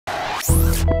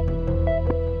In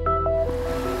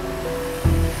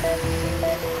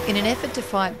an effort to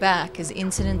fight back as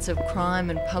incidents of crime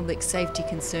and public safety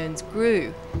concerns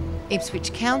grew,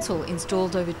 Ipswich Council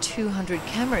installed over 200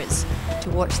 cameras to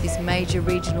watch this major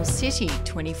regional city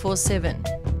 24/7.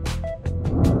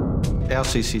 Our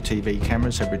CCTV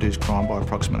cameras have reduced crime by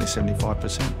approximately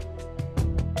 75%.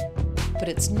 But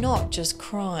it's not just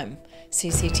crime.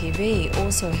 CCTV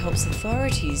also helps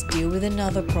authorities deal with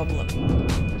another problem.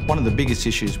 One of the biggest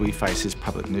issues we face is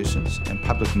public nuisance, and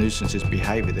public nuisance is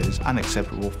behaviour that is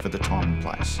unacceptable for the time and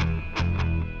place.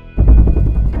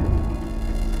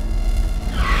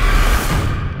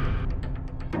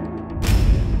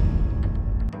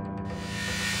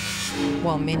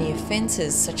 While many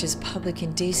offences such as public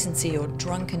indecency or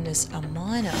drunkenness are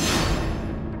minor,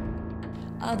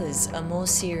 others are more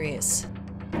serious.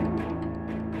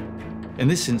 In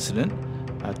this incident,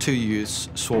 two youths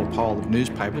saw a pile of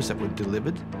newspapers that were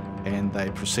delivered, and they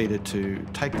proceeded to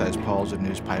take those piles of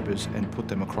newspapers and put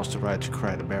them across the road to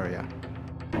create a barrier.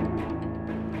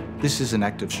 This is an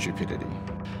act of stupidity.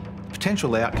 The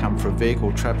potential outcome for a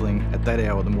vehicle travelling at that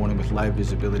hour of the morning with low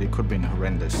visibility could have been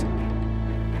horrendous.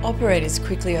 Operators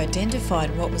quickly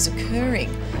identified what was occurring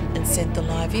and sent the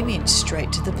live image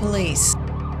straight to the police.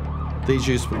 These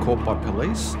youths were caught by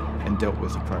police and dealt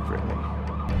with appropriately.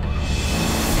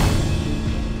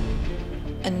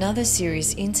 Another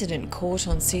serious incident caught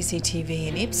on CCTV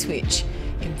in Ipswich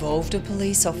involved a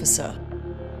police officer.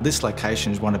 This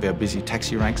location is one of our busy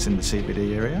taxi ranks in the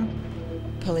CBD area.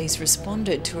 Police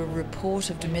responded to a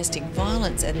report of domestic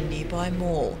violence at a nearby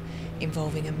mall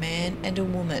involving a man and a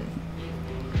woman.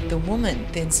 The woman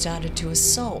then started to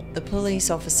assault the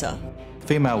police officer. The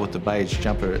female with the beige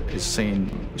jumper is seen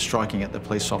striking at the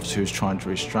police officer who's trying to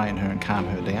restrain her and calm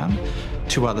her down.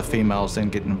 Two other females then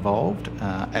get involved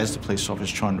as the police officer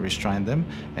is trying to restrain them,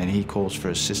 and he calls for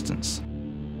assistance.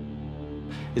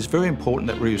 It's very important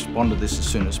that we respond to this as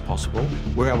soon as possible.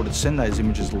 We're able to send those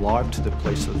images live to the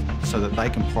police so that they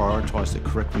can prioritise the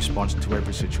correct response to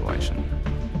every situation.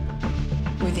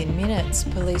 Within minutes,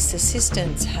 police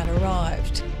assistance had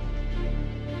arrived.